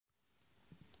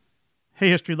Hey,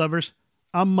 history lovers.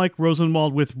 I'm Mike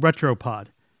Rosenwald with Retropod,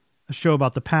 a show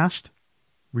about the past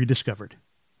rediscovered.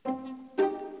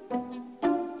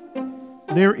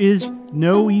 There is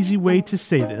no easy way to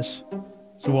say this,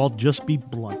 so I'll just be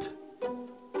blunt.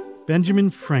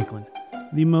 Benjamin Franklin,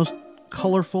 the most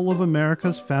colorful of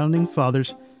America's founding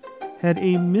fathers, had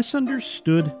a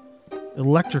misunderstood,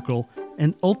 electrical,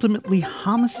 and ultimately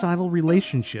homicidal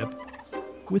relationship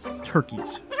with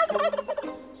turkeys.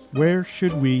 Where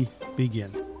should we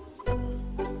begin?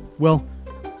 Well,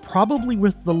 probably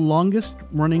with the longest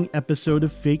running episode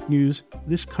of fake news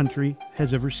this country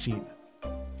has ever seen.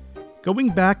 Going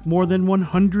back more than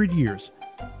 100 years,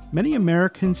 many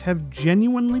Americans have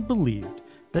genuinely believed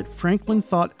that Franklin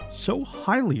thought so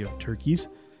highly of turkeys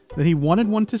that he wanted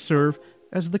one to serve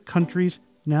as the country's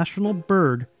national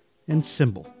bird and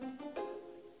symbol.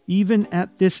 Even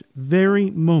at this very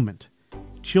moment,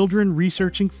 children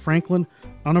researching Franklin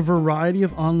on a variety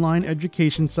of online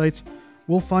education sites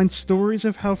will find stories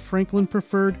of how Franklin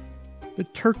preferred the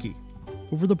turkey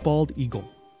over the bald eagle.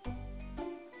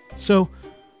 So,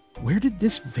 where did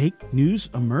this fake news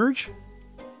emerge?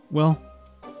 Well,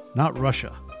 not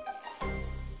Russia.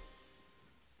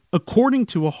 According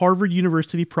to a Harvard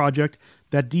University project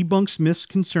that debunks myths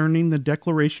concerning the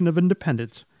Declaration of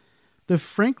Independence, the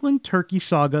Franklin turkey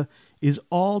saga is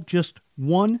all just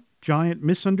one giant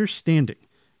misunderstanding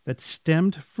that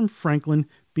stemmed from Franklin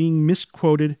being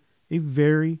misquoted a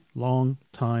very long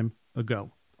time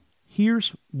ago.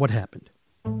 Here's what happened.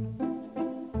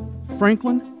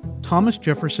 Franklin, Thomas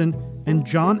Jefferson, and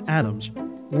John Adams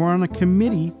were on a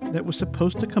committee that was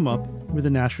supposed to come up with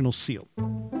a national seal.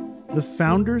 The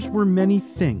founders were many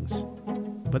things,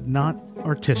 but not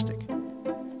artistic.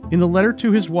 In a letter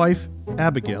to his wife,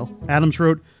 Abigail, Adams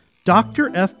wrote,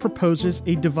 "Dr. F proposes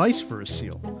a device for a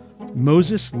seal.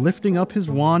 Moses lifting up his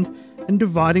wand and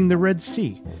dividing the Red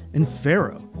Sea, and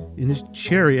Pharaoh in his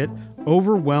chariot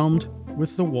overwhelmed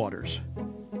with the waters."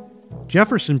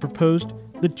 Jefferson proposed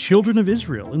the children of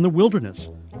Israel in the wilderness,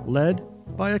 led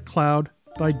by a cloud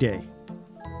by day.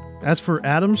 As for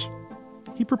Adams,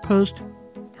 he proposed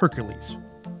Hercules.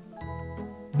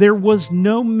 There was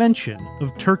no mention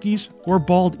of turkeys or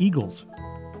bald eagles,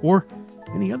 or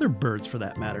any other birds for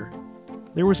that matter.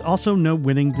 There was also no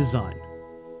winning design.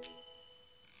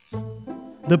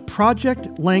 The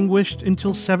project languished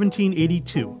until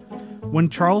 1782, when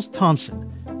Charles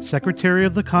Thomson, Secretary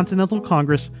of the Continental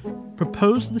Congress,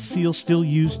 proposed the seal still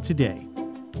used today,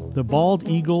 the bald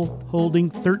eagle holding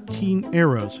 13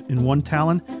 arrows in one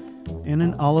talon and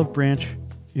an olive branch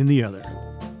in the other.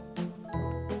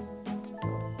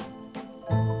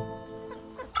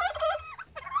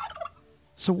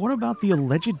 So what about the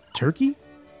alleged turkey?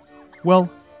 Well,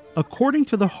 according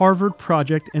to the Harvard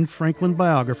Project and Franklin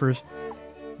biographers,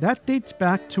 that dates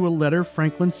back to a letter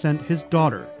Franklin sent his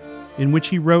daughter, in which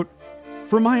he wrote,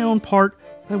 "For my own part,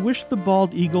 I wish the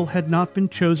bald eagle had not been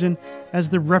chosen as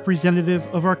the representative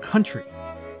of our country.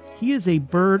 He is a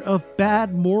bird of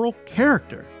bad moral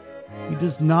character. He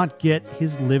does not get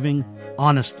his living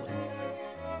honestly."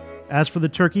 As for the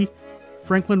turkey,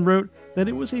 Franklin wrote that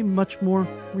it was a much more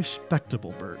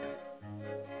respectable bird.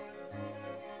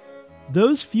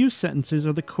 Those few sentences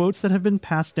are the quotes that have been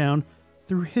passed down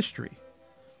through history.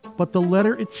 But the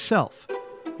letter itself,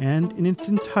 and in its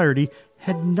entirety,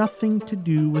 had nothing to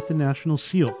do with the national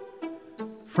seal.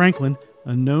 Franklin,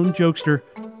 a known jokester,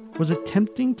 was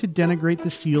attempting to denigrate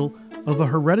the seal of a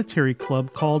hereditary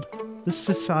club called the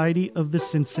Society of the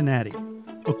Cincinnati.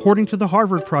 According to the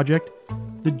Harvard Project,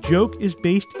 the joke is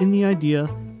based in the idea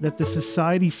that the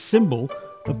society's symbol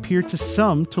appeared to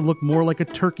some to look more like a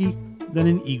turkey than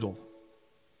an eagle.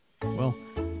 Well,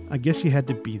 I guess you had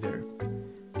to be there.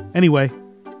 Anyway,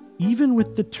 even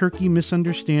with the turkey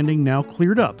misunderstanding now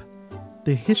cleared up,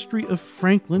 the history of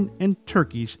Franklin and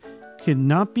turkeys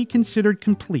cannot be considered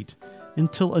complete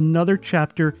until another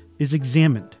chapter is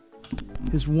examined: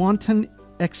 his wanton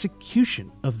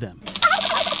execution of them.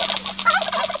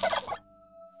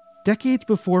 Decades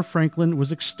before Franklin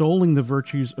was extolling the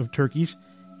virtues of turkeys,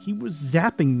 he was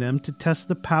zapping them to test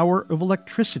the power of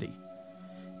electricity.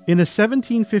 In a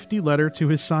 1750 letter to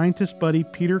his scientist buddy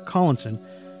Peter Collinson,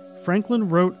 Franklin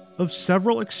wrote of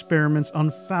several experiments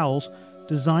on fowls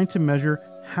designed to measure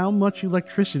how much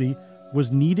electricity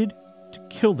was needed to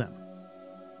kill them.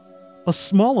 A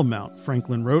small amount,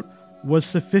 Franklin wrote, was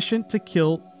sufficient to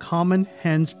kill common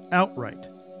hens outright.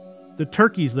 The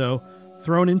turkeys, though,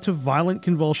 thrown into violent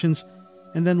convulsions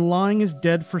and then lying as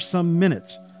dead for some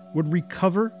minutes, would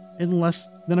recover in less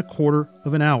than a quarter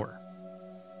of an hour.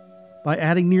 By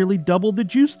adding nearly double the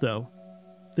juice, though,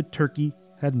 the turkey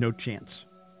had no chance.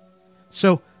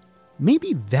 So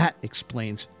maybe that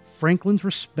explains Franklin's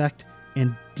respect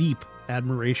and deep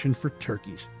admiration for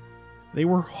turkeys. They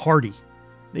were hardy.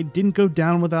 They didn't go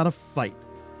down without a fight.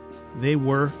 They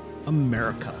were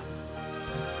America.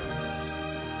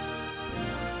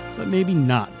 But maybe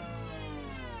not.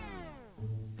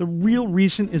 The real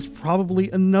reason is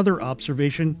probably another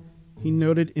observation he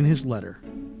noted in his letter.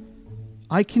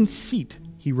 I conceit,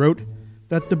 he wrote,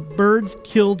 that the birds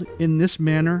killed in this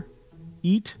manner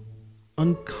eat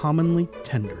uncommonly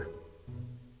tender.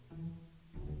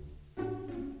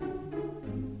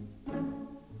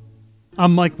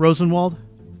 I'm Mike Rosenwald.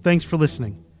 Thanks for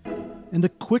listening. And a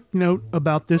quick note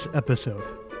about this episode.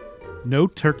 No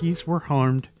turkeys were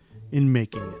harmed in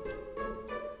making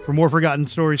it. For more forgotten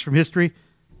stories from history,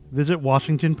 visit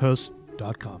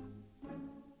WashingtonPost.com.